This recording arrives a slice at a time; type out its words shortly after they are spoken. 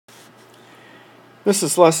This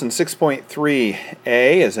is lesson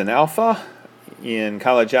 6.3a as an alpha in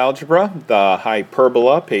college algebra, the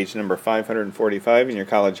hyperbola, page number 545 in your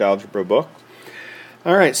college algebra book.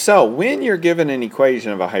 Alright, so when you're given an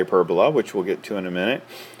equation of a hyperbola, which we'll get to in a minute,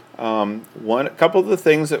 a couple of the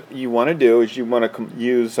things that you want to do is you want to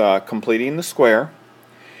use completing the square,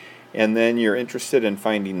 and then you're interested in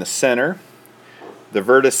finding the center, the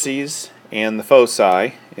vertices, and the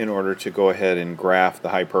foci in order to go ahead and graph the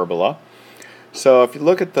hyperbola. So if you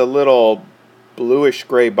look at the little bluish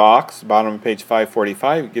gray box, bottom of page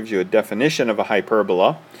 545, it gives you a definition of a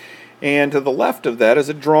hyperbola. And to the left of that is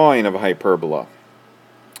a drawing of a hyperbola.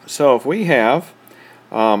 So if we have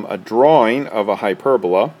a drawing of a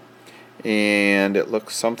hyperbola, and it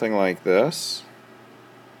looks something like this,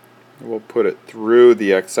 we'll put it through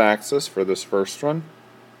the x-axis for this first one.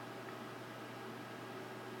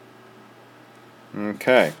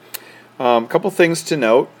 Okay, a couple things to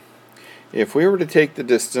note. If we were to take the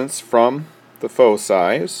distance from the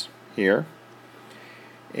foci here,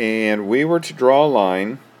 and we were to draw a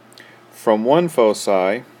line from one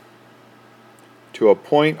foci to a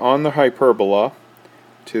point on the hyperbola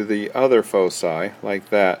to the other foci, like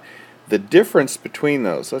that, the difference between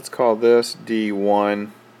those, let's call this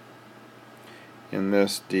D1 and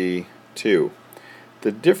this D2.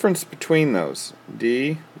 The difference between those,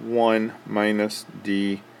 D1 minus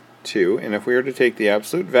D2, and if we were to take the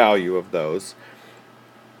absolute value of those,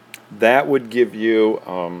 that would give you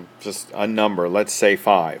just a number, let's say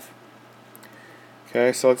 5.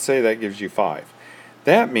 Okay, so let's say that gives you 5.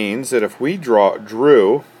 That means that if we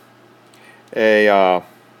drew a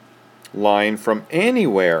line from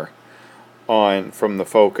anywhere from the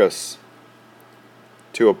focus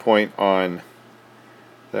to a point on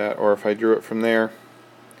that, or if I drew it from there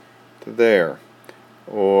to there,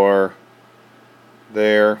 or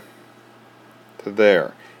there to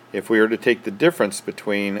there. If we were to take the difference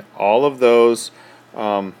between all of those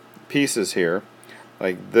pieces here,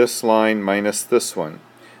 like this line minus this one,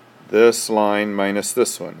 this line minus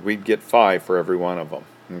this one, we'd get 5 for every one of them.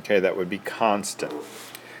 Okay, that would be constant.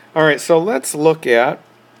 Alright, so let's look at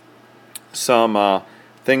some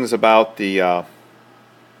things about the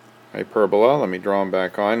hyperbola. Let me draw them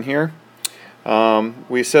back on here.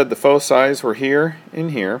 We said the foci were here and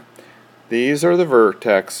here. These are the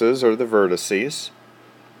vertexes, or the vertices.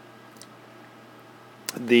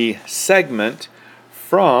 The segment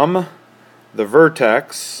from the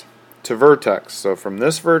vertex to vertex, so from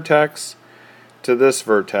this vertex to this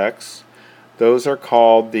vertex, those are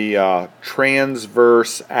called the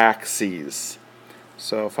transverse axes.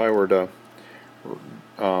 So if I were to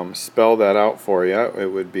spell that out for you,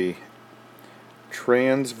 it would be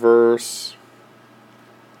transverse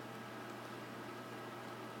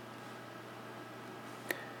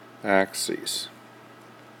axes,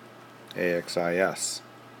 AXIS.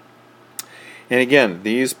 And again,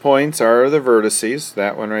 these points are the vertices,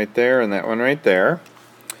 that one right there and that one right there.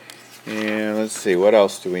 And let's see, what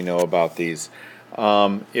else do we know about these?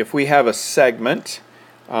 If we have a segment,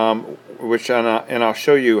 and I'll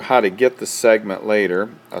show you how to get the segment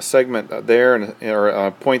later, a segment there, or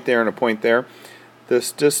a point there and a point there,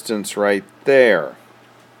 this distance right there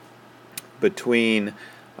between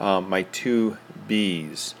my two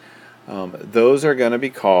B's, those are going to be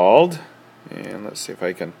called, and let's see if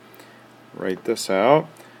I can write this out,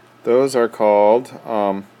 those are called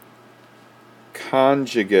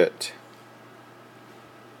conjugate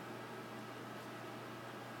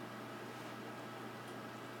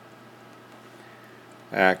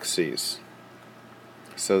axes.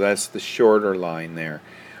 So that's the shorter line there.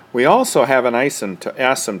 We also have an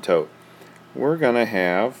asymptote. We're going to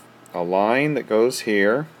have a line that goes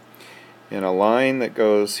here and a line that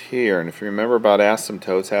goes here. And if you remember about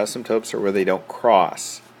asymptotes are where they don't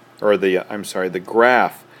cross. Or the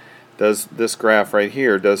graph this graph right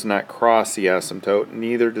here does not cross the asymptote,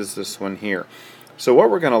 neither does this one here. So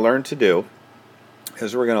what we're going to learn to do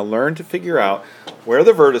is we're going to learn to figure out where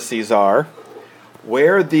the vertices are,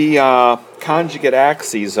 where the conjugate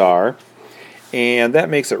axes are, and that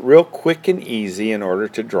makes it real quick and easy in order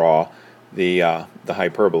to draw the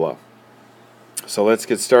hyperbola. So let's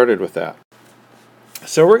get started with that.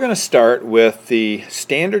 So we're going to start with the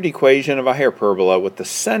standard equation of a hyperbola with the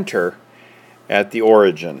center at the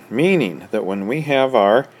origin, meaning that when we have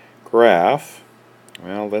our graph,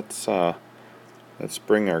 well, let's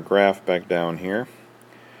bring our graph back down here.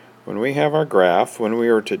 When we have our graph,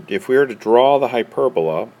 if we were to draw the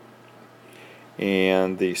hyperbola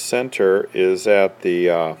and the center is at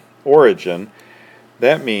the origin,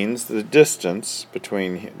 that means the distance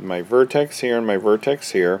between my vertex here and my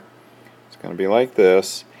vertex here is going to be like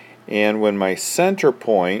this, and when my center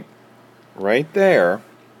point right there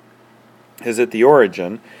is at the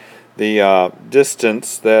origin. The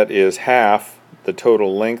distance that is half the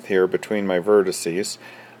total length here between my vertices,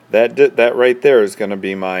 that right there is going to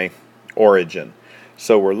be my origin.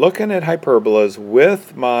 So we're looking at hyperbolas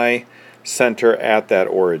with my center at that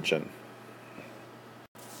origin.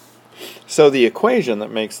 So the equation that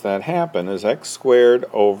makes that happen is x squared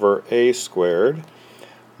over a squared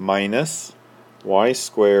minus y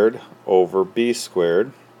squared over b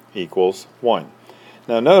squared equals 1.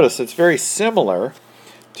 Now notice it's very similar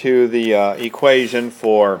to the equation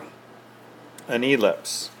for an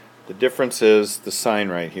ellipse. The difference is the sign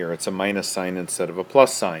right here. It's a minus sign instead of a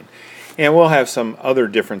plus sign. And we'll have some other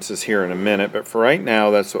differences here in a minute, but for right now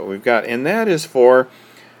that's what we've got. And that is for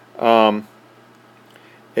a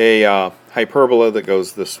hyperbola that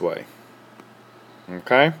goes this way.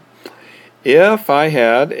 Okay? If I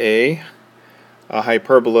had a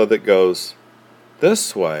hyperbola that goes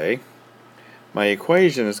this way, my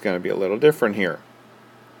equation is going to be a little different here.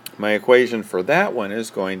 My equation for that one is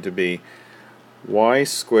going to be y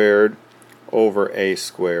squared over a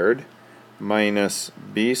squared minus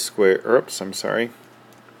b squared,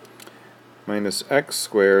 minus x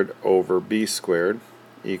squared over b squared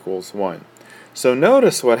equals 1. So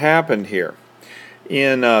notice what happened here.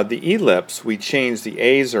 In the ellipse, we changed the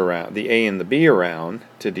a's around, the a and the b around,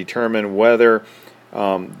 to determine whether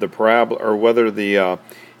the parabola or whether the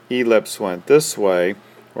ellipse went this way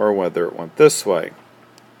or whether it went this way.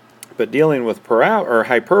 But dealing with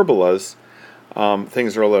hyperbolas,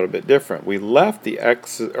 things are a little bit different. We left the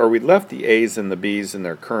a's and the b's in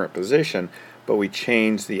their current position, but we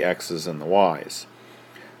changed the x's and the y's.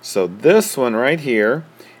 So this one right here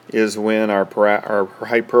is when our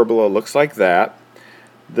hyperbola looks like that.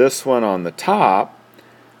 This one on the top,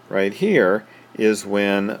 right here, is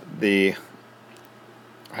when the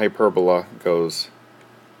hyperbola goes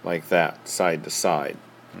like that, side to side.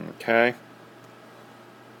 Okay.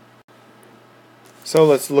 So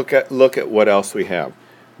let's look at what else we have.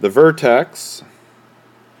 The vertex,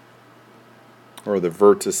 or the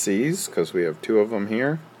vertices, because we have two of them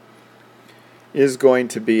here, is going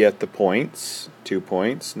to be at the points, 2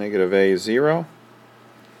 points, negative a 0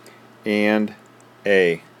 and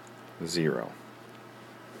a 0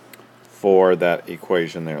 for that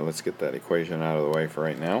equation there. Let's get that equation out of the way for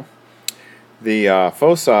right now. The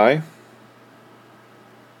foci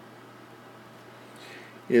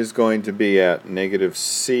is going to be at negative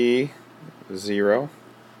c 0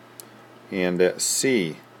 and at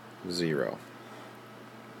c 0.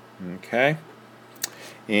 Okay.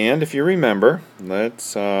 And if you remember,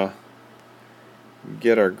 let's get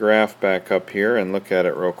our graph back up here and look at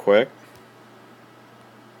it real quick.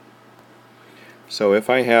 So if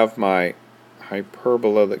I have my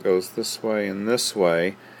hyperbola that goes this way and this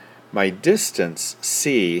way, my distance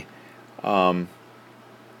c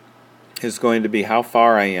is going to be how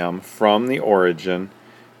far I am from the origin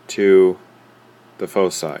to the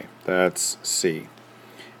foci. That's c.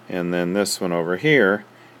 And then this one over here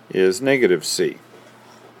is negative c.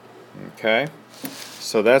 Okay,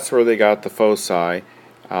 so that's where they got the foci,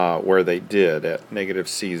 where they did, at negative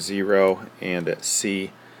c0 and at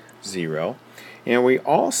c0. And we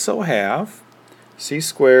also have c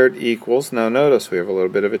squared equals, now notice we have a little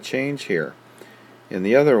bit of a change here. In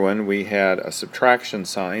the other one we had a subtraction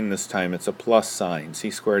sign, this time it's a plus sign. C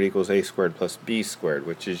squared equals a squared plus b squared,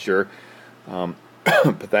 which is your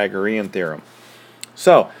Pythagorean theorem.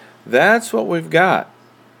 So that's what we've got.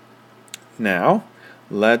 Now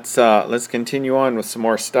let's continue on with some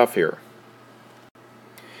more stuff here.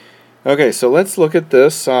 Okay, so let's look at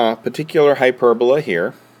this particular hyperbola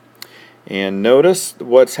here, and notice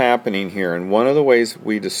what's happening here. And one of the ways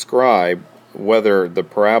we describe whether the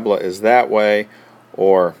parabola is that way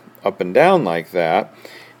or up and down like that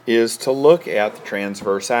is to look at the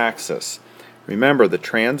transverse axis. Remember, the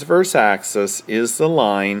transverse axis is the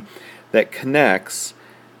line that connects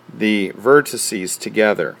the vertices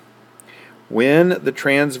together. When the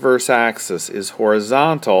transverse axis is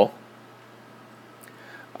horizontal,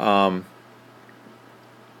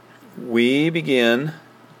 we begin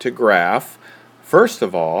to graph, first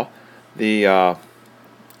of all, the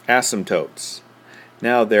asymptotes.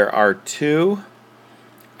 Now there are two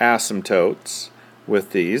asymptotes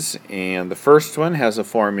with these, and the first one has a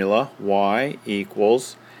formula, y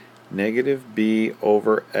equals negative b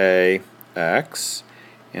over a x,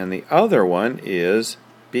 and the other one is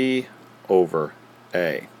b over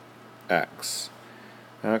a x.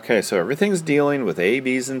 Okay, so everything's dealing with a,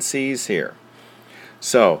 b's, and c's here.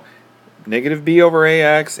 So negative b over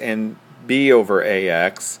ax and b over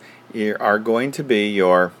ax are going to be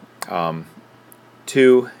your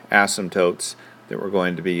two asymptotes that we're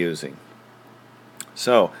going to be using.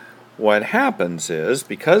 So what happens is,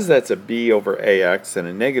 because that's a b over ax and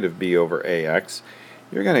a negative b over ax,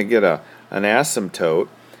 you're going to get an asymptote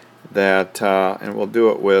that, and we'll do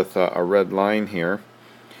it with a red line here,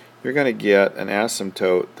 you're going to get an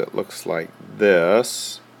asymptote that looks like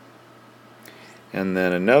this, and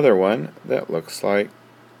then another one that looks like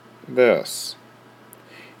this.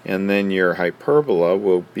 And then your hyperbola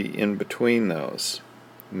will be in between those.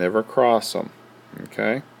 Never cross them.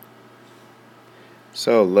 Okay?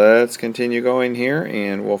 So let's continue going here,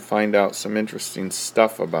 and we'll find out some interesting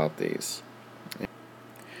stuff about these.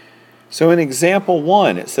 So in example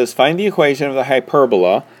 1, it says find the equation of the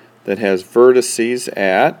hyperbola that has vertices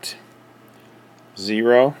at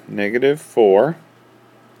 0, -4,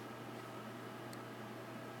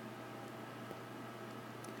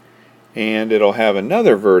 and it'll have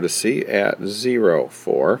another vertice at 0,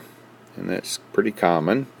 4, and that's pretty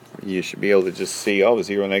common. You should be able to just see, oh,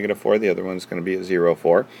 0, -4, the other one's going to be at 0,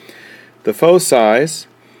 4. The foci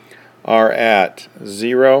are at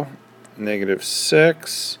 0,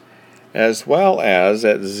 -6, as well as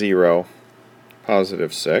at 0,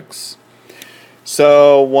 +6.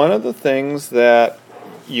 So one of the things that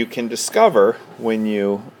you can discover when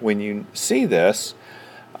you see this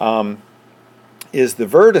is the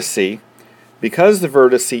vertice. Because the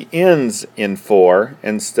vertice ends in 4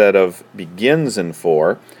 instead of begins in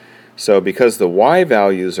 4, so because the y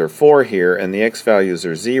values are 4 here and the x values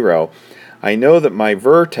are 0, I know that my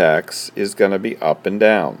vertex is going to be up and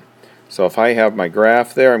down. So if I have my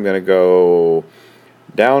graph there, I'm going to go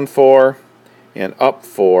down 4 and up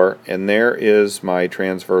 4, and there is my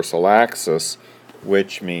transversal axis,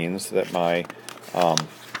 which means that my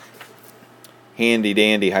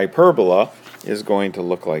handy-dandy hyperbola is going to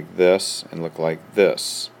look like this and look like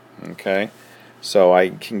this. Okay, so I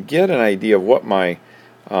can get an idea of what my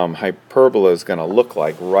hyperbola is going to look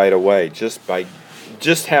like right away just by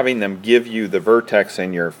having them give you the vertex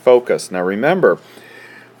and your focus. Now remember,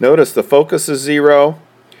 notice the focus is 0,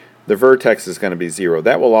 the vertex is going to be 0.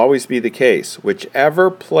 That will always be the case.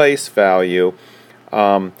 Whichever place value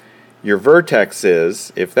your vertex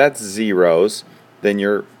is, if that's zeros, then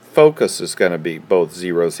your focus is going to be both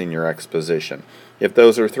zeros in your x position. If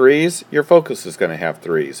those are 3's, your focus is going to have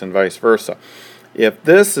 3's, and vice versa. If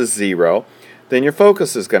this is 0, then your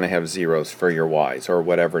focus is going to have zeros for your y's, or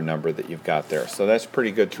whatever number that you've got there. So that's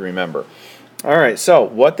pretty good to remember. Alright, so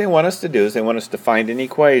what they want us to do is they want us to find an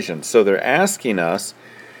equation. So they're asking us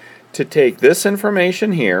to take this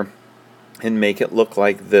information here and make it look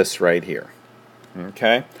like this right here.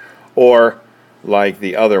 Okay? Or like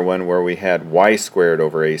the other one where we had y squared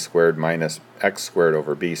over a squared minus x squared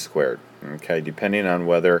over b squared. Okay, depending on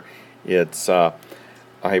whether it's a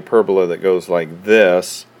hyperbola that goes like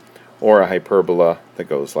this or a hyperbola that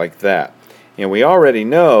goes like that. And we already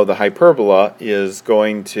know the hyperbola is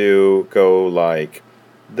going to go like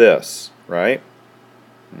this, right?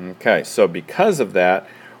 Okay, so because of that,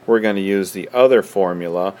 we're going to use the other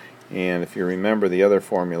formula, and if you remember, the other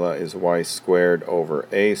formula is y squared over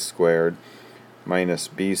a squared minus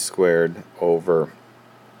b squared over,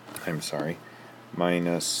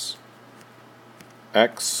 minus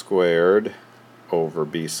x squared over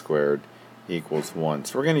b squared equals 1.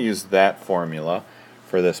 So we're going to use that formula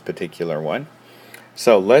for this particular one.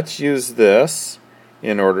 So let's use this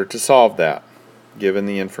in order to solve that, given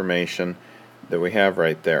the information that we have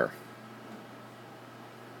right there.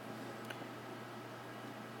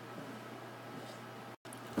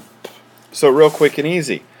 So real quick and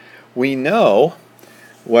easy, we know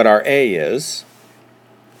what our A is,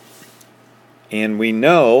 and we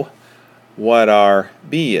know what our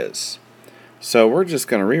B is. So we're just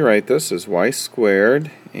going to rewrite this as y squared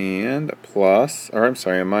and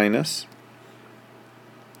a minus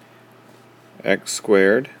x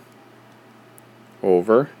squared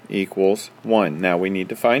over equals 1. Now we need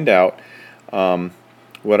to find out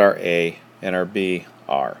what our A and our B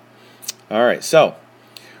are. Alright, so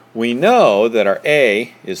we know that our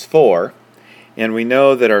A is 4, and we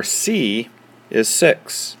know that our C is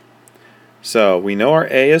 6. So we know our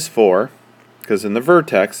A is 4, because in the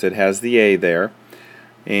vertex it has the A there,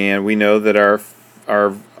 and we know that our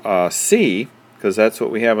C, because that's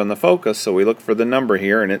what we have on the focus, so we look for the number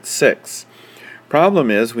here, and it's 6.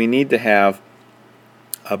 Problem is we need to have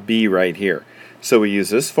a B right here. So we use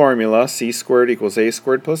this formula, c squared equals a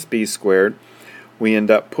squared plus b squared. We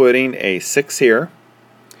end up putting a 6 here,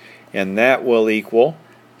 and that will equal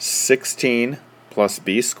 16 plus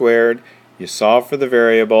b squared. You solve for the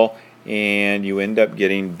variable, and you end up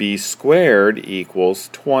getting b squared equals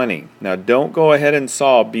 20. Now don't go ahead and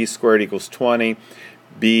solve b squared equals 20,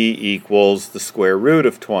 b equals the square root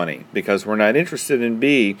of 20, because we're not interested in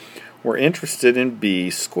b, we're interested in b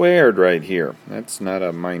squared right here. That's not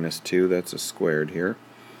a minus 2, that's a squared here.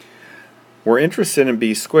 We're interested in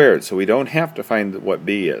b squared, so we don't have to find what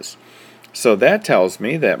b is. So that tells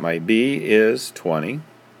me that my b is 20,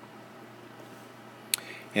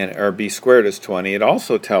 and our b squared is 20. It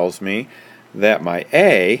also tells me that my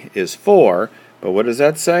a is 4, but what does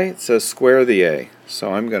that say? It says square the a.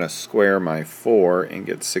 So I'm going to square my 4 and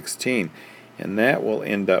get 16, and that will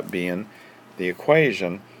end up being the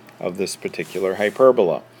equation of this particular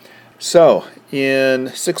hyperbola. So in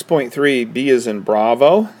 6.3, B is in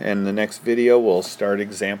Bravo, and the next video we'll start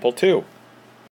example 2.